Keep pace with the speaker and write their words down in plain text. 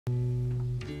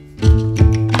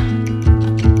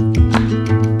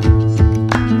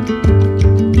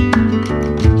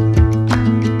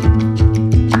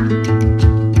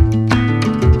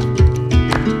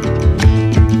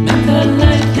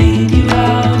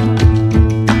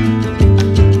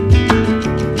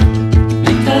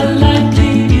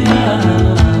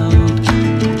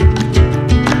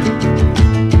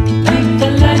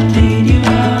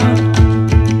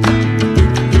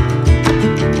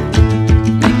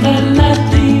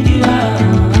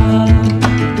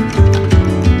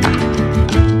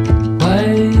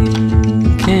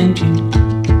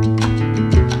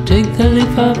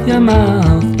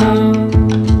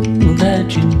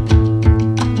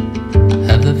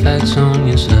facts on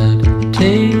your side.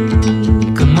 Take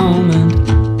a moment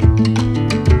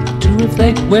to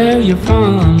reflect where you're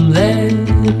from. Let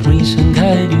reason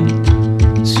guide you.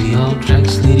 See all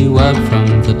tracks lead you out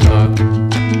from the dark.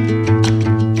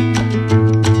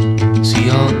 See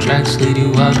all tracks lead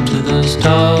you out to the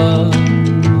stars.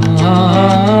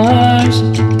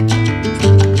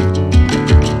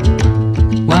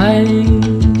 Why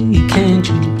can't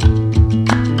you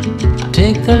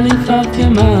take the leaf off your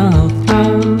mouth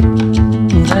now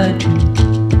that you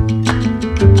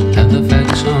have the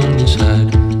facts on your side?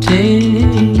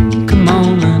 Take a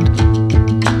moment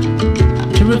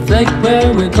to reflect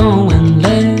where we're going.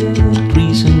 Let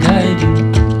reason guide you.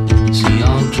 See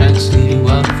all tracks lead you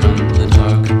out from the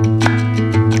dark.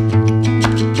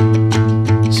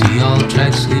 See all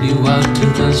tracks lead you out to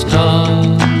the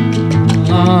stars.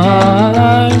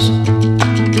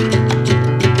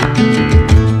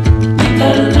 Make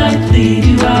the light lead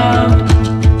you out.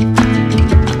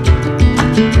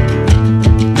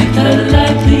 Make the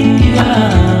light lead you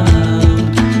out.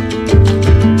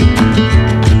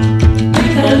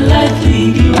 Make the light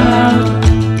lead you out.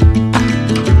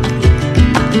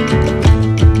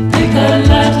 Make the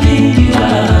light lead you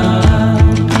out.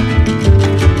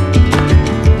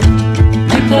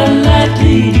 Make the light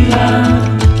lead you out.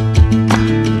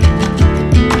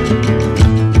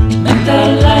 Make the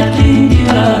light lead you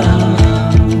out.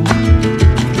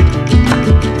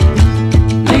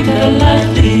 Make the light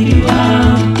lead you out.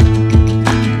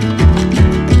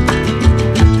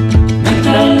 Make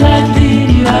the light lead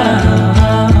you out.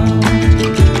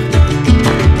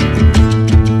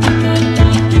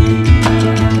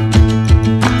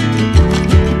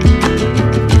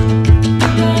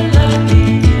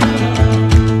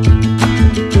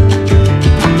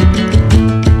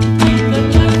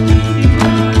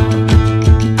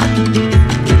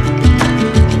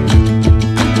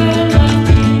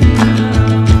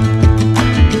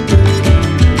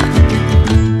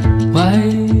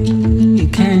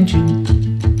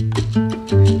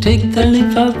 Take the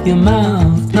leaf off your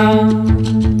mouth now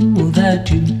that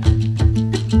you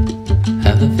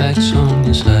have the facts on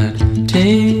your side.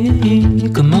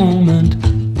 Take a moment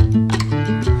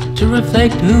to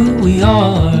reflect who we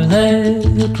are.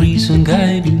 Let reason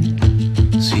guide you.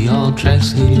 See all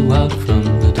tracks lead you out from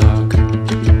the dark.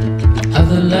 How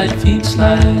the light feeds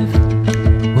life.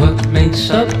 What makes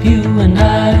up you and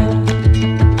I.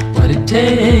 What it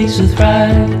takes to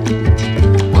thrive.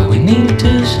 What we need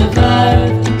to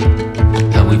survive.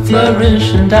 We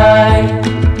flourish and die.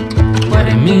 What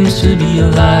it means to be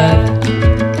alive.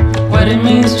 What it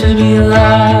means to be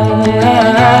alive.